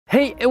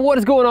Hey, and what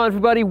is going on,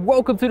 everybody?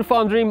 Welcome to the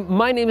Farm Dream.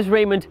 My name is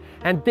Raymond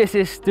and this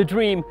is The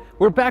Dream.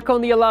 We're back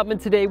on the allotment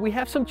today. We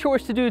have some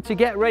chores to do to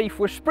get ready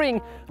for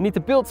spring. We need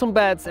to build some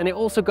beds, and I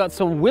also got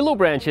some willow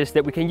branches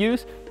that we can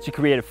use to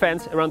create a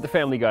fence around the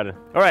family garden.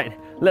 All right,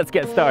 let's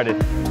get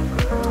started.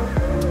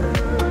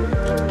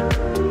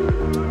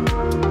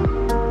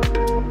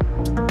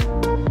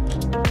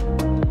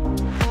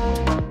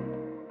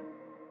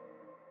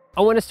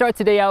 I want to start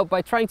today out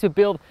by trying to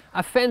build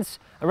a fence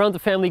around the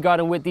family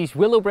garden with these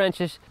willow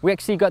branches. We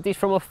actually got these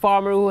from a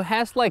farmer who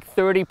has like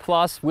 30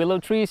 plus willow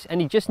trees, and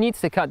he just needs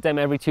to cut them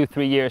every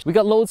 2-3 years. We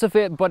got loads of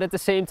it, but at the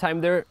same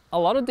time there are a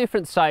lot of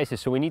different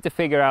sizes, so we need to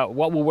figure out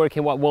what will work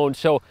and what won't.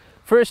 So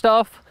first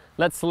off,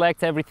 let's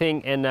select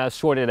everything and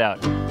sort it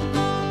out.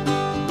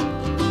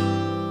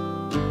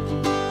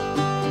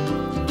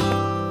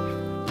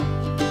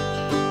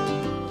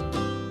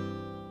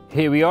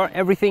 Here we are,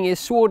 everything is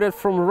sorted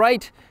from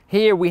right.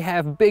 Here we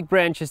have big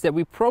branches that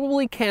we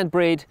probably can't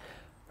braid.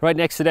 Right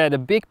next to that, a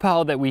big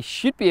pile that we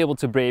should be able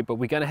to braid, but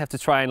we're gonna have to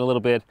try in a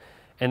little bit.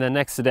 And then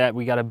next to that,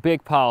 we got a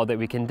big pile that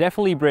we can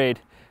definitely braid,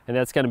 and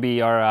that's gonna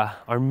be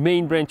our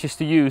main branches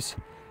to use.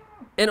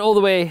 And all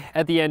the way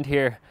at the end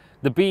here,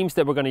 the beams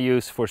that we're gonna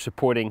use for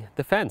supporting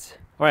the fence.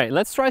 All right,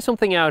 let's try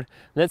something out.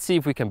 Let's see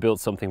if we can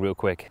build something real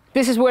quick.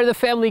 This is where the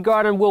family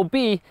garden will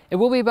be. It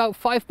will be about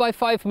 5 by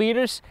 5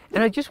 meters.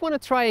 And I just want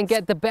to try and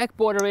get the back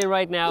border in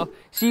right now.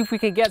 See if we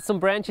can get some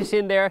branches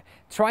in there,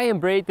 try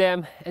and braid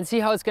them and see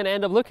how it's going to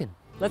end up looking.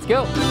 Let's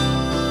go.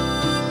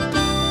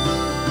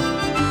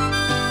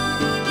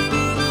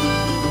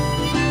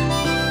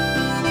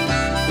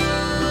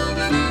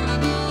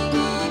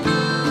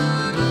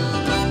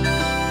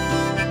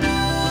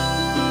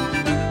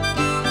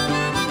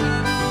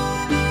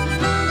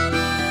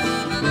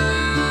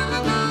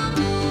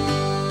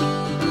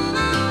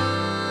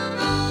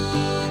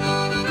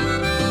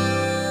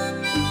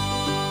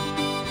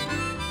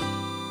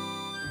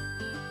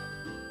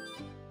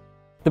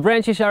 The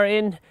branches are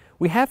in.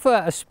 We have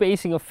a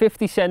spacing of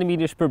 50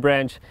 centimeters per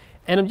branch,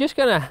 and I'm just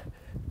gonna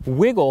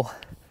wiggle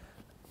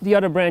the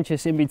other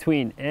branches in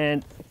between,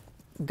 and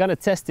I'm gonna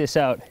test this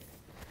out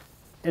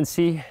and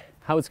see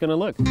how it's gonna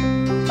look.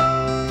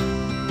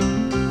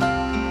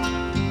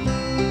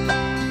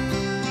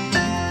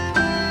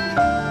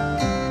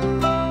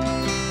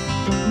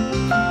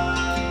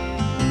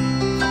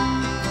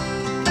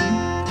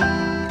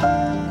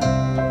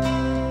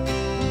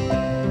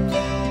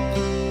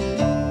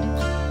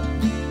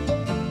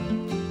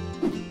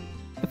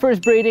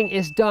 First braiding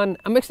is done.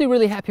 I'm actually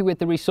really happy with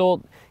the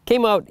result.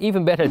 Came out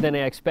even better than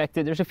I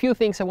expected. There's a few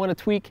things I want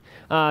to tweak.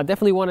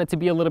 Definitely want it to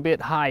be a little bit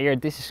higher.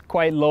 This is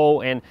quite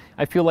low, and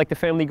I feel like the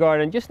family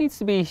garden just needs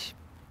to be,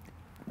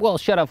 well,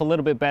 shut off a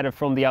little bit better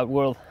from the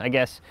outworld, I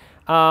guess.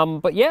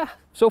 But yeah,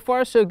 so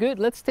far so good.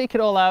 Let's take it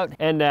all out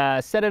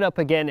and set it up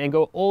again and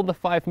go all the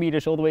 5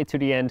 meters all the way to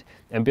the end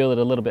and build it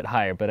a little bit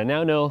higher. But I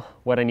now know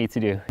what I need to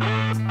do.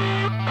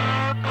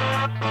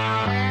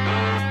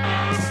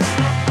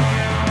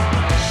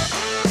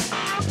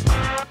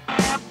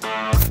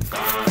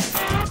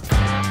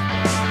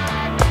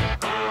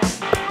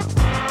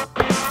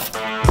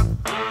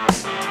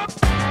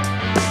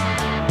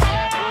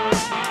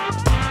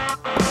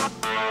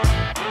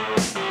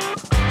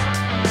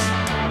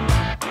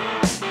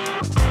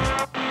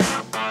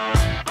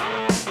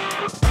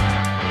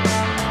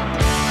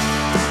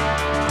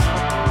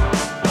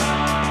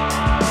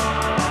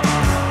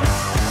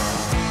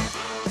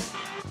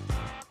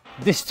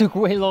 This took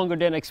way longer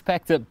than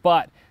expected,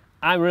 but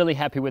I'm really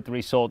happy with the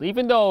result.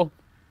 Even though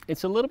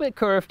it's a little bit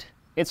curved,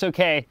 it's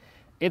okay.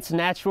 It's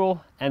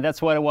natural, and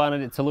that's what I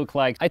wanted it to look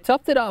like. I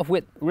topped it off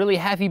with really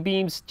heavy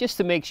beams just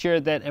to make sure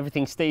that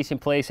everything stays in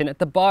place. And at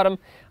the bottom,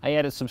 I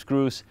added some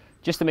screws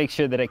just to make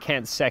sure that it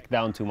can't sack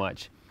down too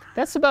much.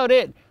 That's about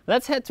it.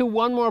 Let's head to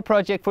one more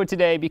project for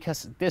today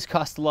because this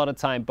costs a lot of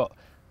time, but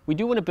we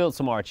do want to build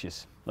some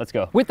arches. Let's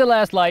go. With the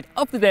last light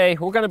of the day,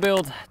 we're gonna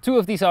build 2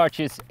 of these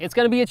arches. It's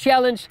gonna be a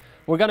challenge.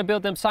 We're gonna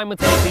build them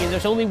simultaneously, and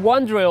there's only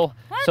one drill.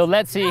 What? So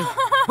let's see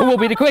who will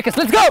be the quickest.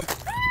 Let's go!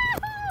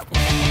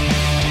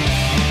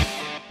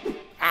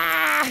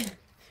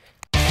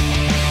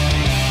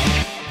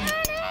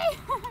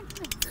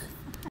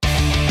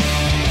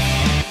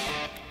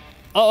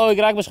 Oh, ik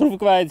raak mijn schroeven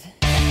kwijt.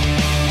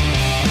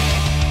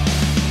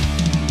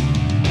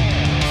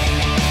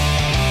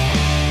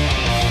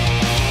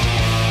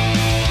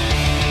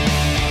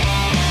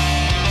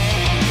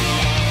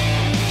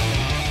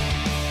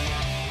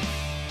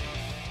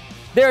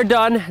 They're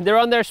done, they're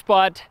on their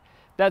spot.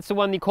 That's the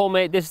one Nicole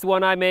made, this is the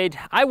one I made.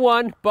 I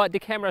won, but the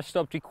camera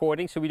stopped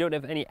recording, so we don't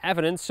have any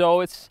evidence, so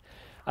it's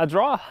a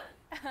draw.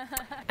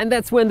 And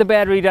that's when the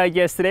battery died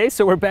yesterday,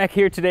 so we're back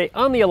here today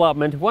on the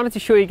allotment. Wanted to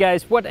show you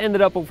guys what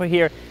ended up over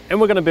here, and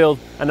we're gonna build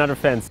another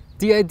fence.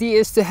 The idea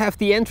is to have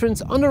the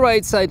entrance on the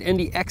right side and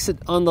the exit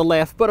on the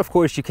left, but of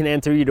course you can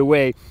enter either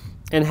way,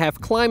 and have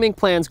climbing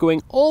plants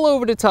going all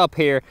over the top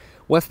here.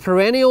 We'll have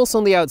perennials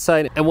on the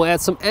outside, and we'll add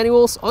some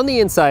annuals on the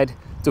inside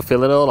to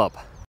fill it all up.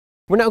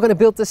 We're now going to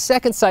build the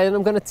second side, and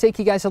I'm going to take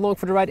you guys along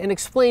for the ride and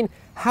explain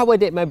how I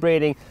did my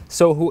braiding,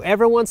 so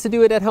whoever wants to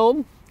do it at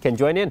home can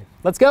join in.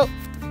 Let's go!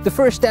 The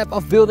first step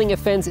of building a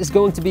fence is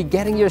going to be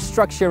getting your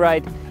structure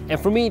right, and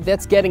for me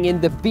that's getting in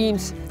the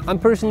beams. I'm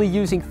personally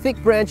using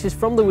thick branches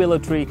from the willow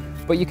tree,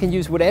 but you can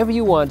use whatever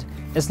you want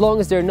as long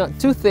as they're not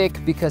too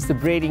thick, because the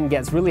braiding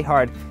gets really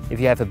hard if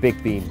you have a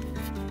big beam.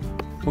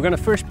 We're going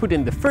to first put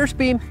in the first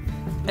beam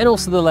and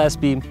also the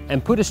last beam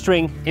and put a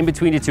string in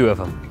between the two of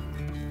them.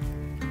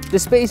 The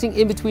spacing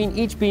in between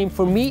each beam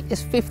for me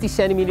is 50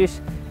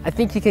 centimeters. I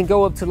think you can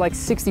go up to like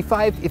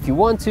 65 if you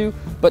want to,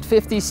 but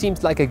 50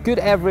 seems like a good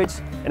average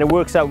and it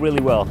works out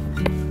really well.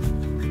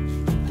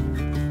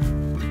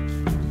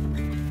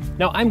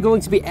 Now I'm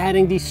going to be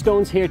adding these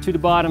stones here to the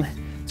bottom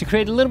to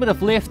create a little bit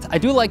of lift. I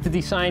do like the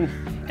design,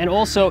 and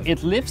also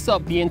it lifts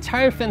up the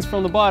entire fence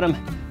from the bottom,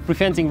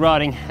 preventing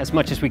rotting as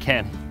much as we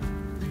can.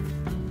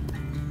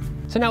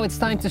 So now it's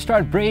time to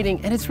start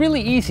braiding, and it's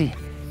really easy.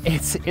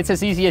 It's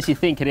as easy as you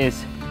think it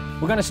is.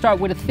 We're gonna start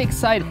with a thick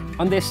side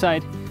on this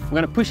side. We're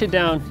gonna push it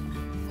down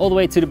all the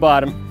way to the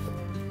bottom.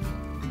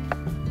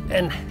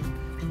 And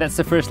that's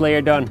the first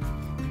layer done.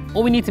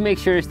 All we need to make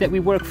sure is that we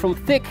work from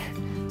thick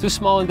to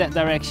small in that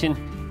direction.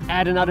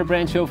 Add another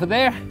branch over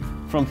there,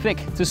 from thick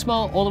to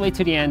small all the way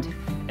to the end,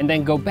 and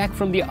then go back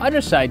from the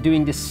other side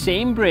doing the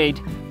same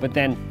braid, but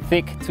then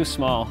thick to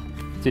small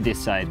to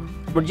this side.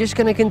 We're just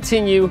gonna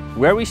continue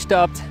where we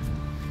stopped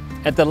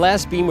at the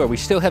last beam where we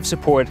still have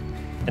support,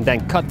 and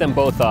then cut them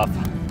both off.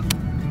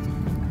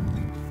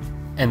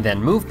 And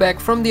then move back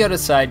from the other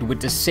side with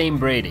the same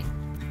braiding.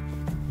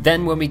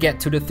 Then when we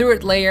get to the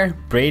third layer,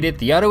 braid it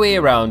the other way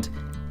around,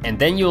 and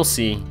then you'll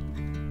see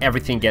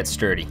everything gets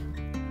sturdy.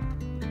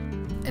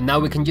 And now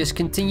we can just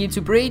continue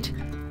to braid,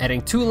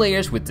 adding 2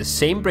 layers with the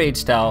same braid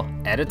style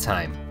at a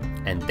time,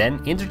 and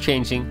then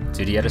interchanging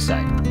to the other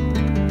side.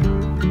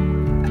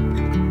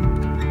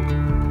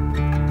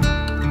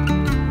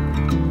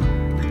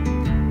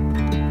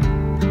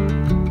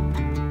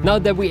 Now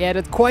that we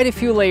added quite a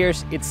few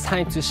layers, it's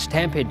time to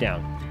stamp it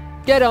down.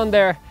 Get on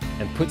there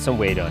and put some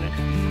weight on it.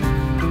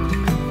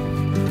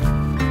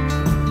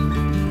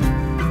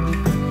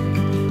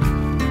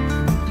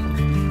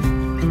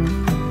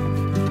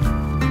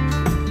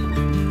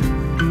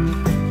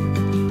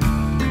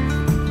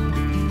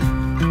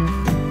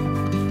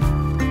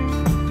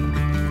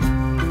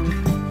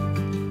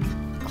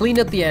 Clean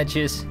up the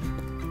edges,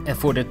 and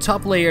for the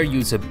top layer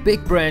use a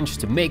big branch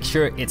to make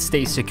sure it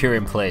stays secure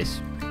in place.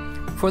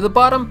 For the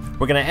bottom,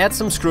 we're gonna add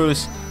some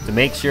screws to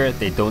make sure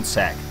they don't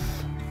sag.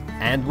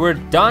 And we're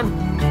done!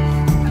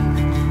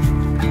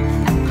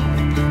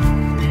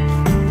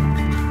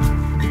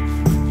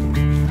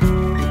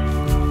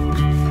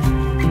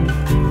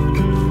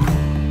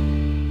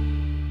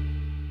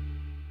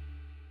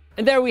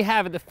 And there we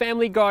have it, the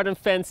family garden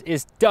fence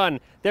is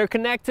done. They're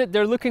connected,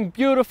 they're looking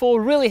beautiful,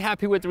 really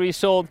happy with the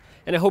result,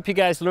 and I hope you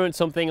guys learned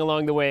something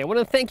along the way. I want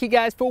to thank you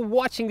guys for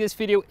watching this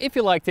video. If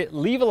you liked it,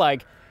 leave a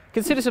like,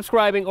 consider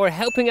subscribing or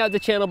helping out the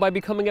channel by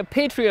becoming a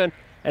Patreon,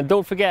 and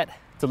don't forget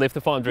to live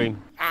the fawn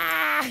dream.